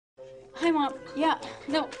Hi, Mom. Yeah,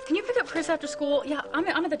 no, can you pick up Chris after school? Yeah, I'm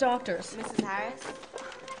at the doctor's. Mrs. Harris?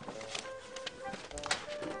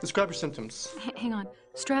 Describe your symptoms. Hang on.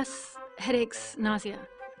 Stress, headaches, nausea.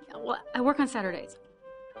 Yeah, well, I work on Saturdays.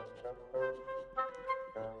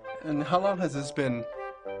 And how long has this been?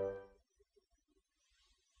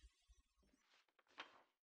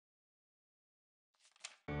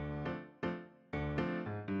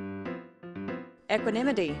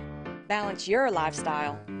 Equanimity. Balance your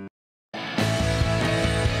lifestyle.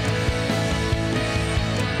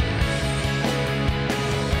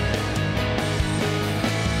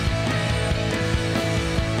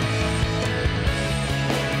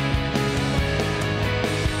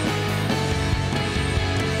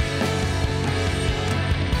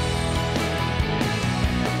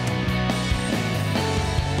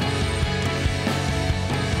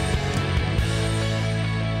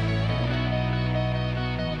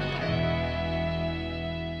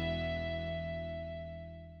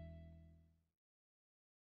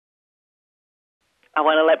 I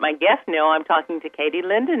want to let my guests know I'm talking to Katie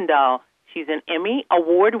Lindoll. She's an Emmy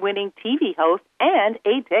award-winning TV host and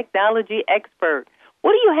a technology expert.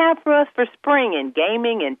 What do you have for us for spring in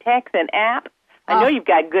gaming and tech and app? I know you've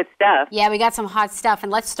got good stuff. Yeah, we got some hot stuff.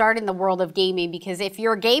 And let's start in the world of gaming, because if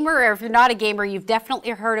you're a gamer or if you're not a gamer, you've definitely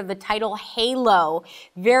heard of the title Halo.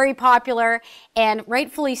 Very popular, and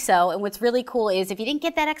rightfully so. And what's really cool is if you didn't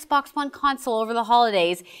get that Xbox One console over the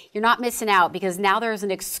holidays, you're not missing out, because now there's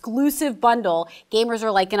an exclusive bundle. Gamers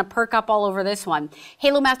are like going to perk up all over this one.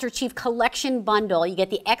 Halo Master Chief Collection Bundle. You get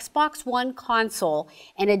the Xbox One console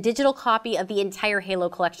and a digital copy of the entire Halo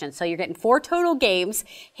collection. So you're getting 4 total games: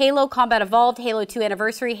 Halo Combat Evolved, Halo 2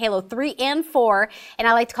 Anniversary, Halo 3 and 4, and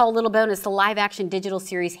I like to call a little bonus the live-action digital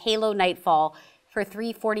series Halo Nightfall for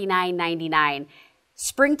 $349.99.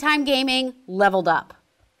 Springtime gaming leveled up.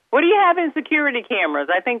 What do you have in security cameras?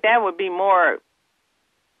 I think that would be more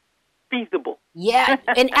feasible. Yeah,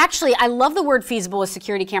 and actually, I love the word feasible with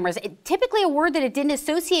security cameras. Typically a word that it didn't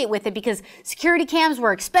associate with it, because security cams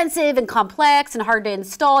were expensive and complex and hard to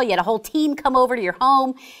install. You had a whole team come over to your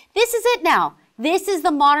home. This is it now. This is the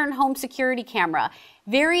modern home security camera.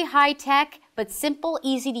 Very high tech, but simple,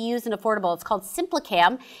 easy to use, and affordable. It's called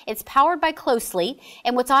SimpliCam. It's powered by Closely,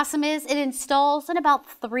 and what's awesome is it installs in about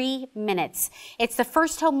 3 minutes. It's the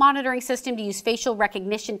first home monitoring system to use facial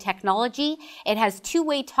recognition technology. It has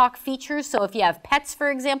 2-way talk features, so if you have pets, for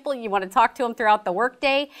example, you want to talk to them throughout the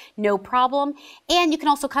workday, no problem. And you can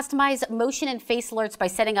also customize motion and face alerts by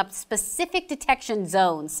setting up specific detection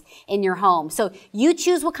zones in your home. So you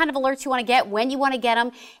choose what kind of alerts you want to get, when you want to get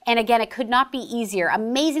them, and again, it could not be easier.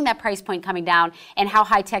 Amazing that price point coming down and how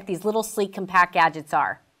high-tech these little sleek compact gadgets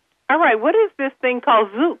are. All right, what is this thing called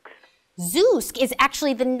Zoox? Zoosk is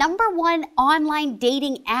actually the #1 online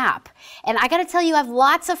dating app. And I got to tell you, I have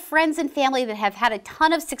lots of friends and family that have had a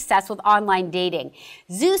ton of success with online dating.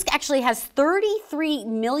 Zoosk actually has 33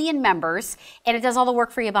 million members, and it does all the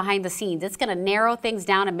work for you behind the scenes. It's going to narrow things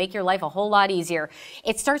down and make your life a whole lot easier.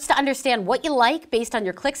 It starts to understand what you like based on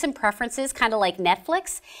your clicks and preferences, kind of like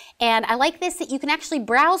Netflix. And I like this, that you can actually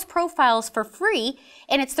browse profiles for free,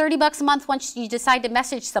 and it's $30 a month once you decide to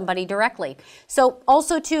message somebody directly. So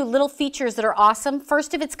also too, little features that are awesome.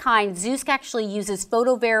 First of its kind, Zoosk actually uses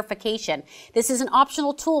photo verification. This is an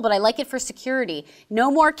optional tool, but I like it for security.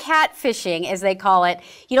 No more catfishing, as they call it.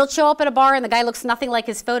 You don't show up at a bar and the guy looks nothing like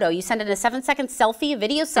his photo. You send in a 7-second selfie, a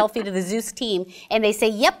video selfie to the Zoosk team, and they say,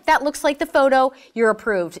 yep, that looks like the photo, you're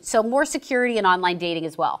approved. So more security in online dating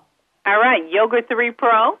as well. All right, Yoga 3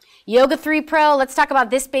 Pro. Yoga 3 Pro, let's talk about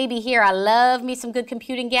this baby here. I love me some good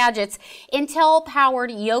computing gadgets. Intel-powered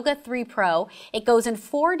Yoga 3 Pro. It goes in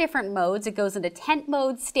 4 different modes. It goes into tent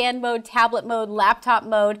mode, stand mode, tablet mode, laptop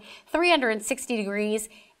mode, 360 degrees,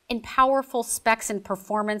 and powerful specs and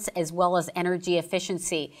performance as well as energy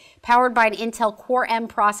efficiency. Powered by an Intel Core M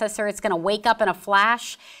processor, it's going to wake up in a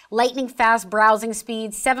flash. Lightning fast browsing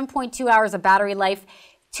speed, 7.2 hours of battery life,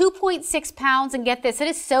 2.6 pounds, and get this, it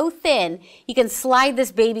is so thin, you can slide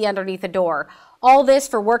this baby underneath the door. All this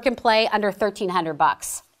for work and play under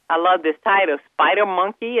 $1,300. I love this title, Spider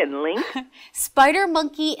Monkey and Lynx. Spider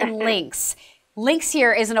Monkey and Lynx. Lynx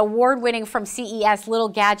here is an award-winning from CES little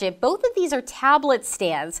gadget. Both of these are tablet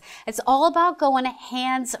stands. It's all about going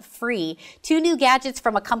hands-free. 2 new gadgets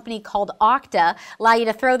from a company called Okta allow you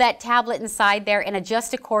to throw that tablet inside there and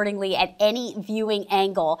adjust accordingly at any viewing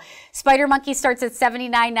angle. Spider Monkey starts at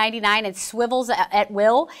 $79.99. It swivels at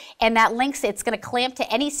will, and that Lynx, it's going to clamp to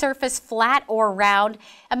any surface, flat or round.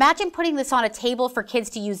 Imagine putting this on a table for kids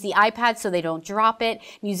to use the iPad so they don't drop it.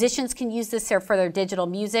 Musicians can use this for their digital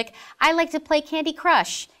music. I like to play Candy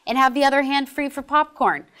Crush and have the other hand free for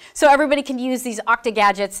popcorn. So everybody can use these Octa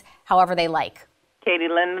gadgets however they like. Katie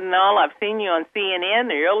Lindoll, I've seen you on CNN,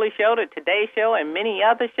 the early show, the Today Show, and many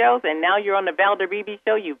other shows, and now you're on the Valder Beebe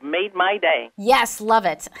Show. You've made my day. Yes, love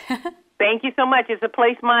it. Thank you so much. Is a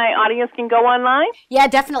place my audience can go online? Yeah,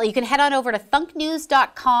 definitely. You can head on over to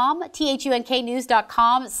thunknews.com,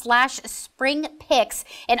 thunknews.com/springpicks.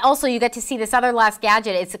 And also you get to see this other last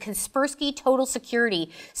gadget. It's a Kaspersky Total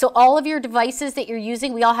Security. So all of your devices that you're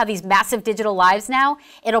using, we all have these massive digital lives now.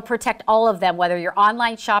 It'll protect all of them, whether you're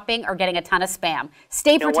online shopping or getting a ton of spam.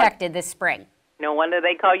 Stay protected this spring. No wonder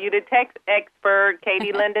they call you the tech expert,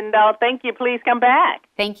 Katie Lindoll. Thank you. Please come back.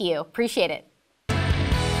 Thank you. Appreciate it.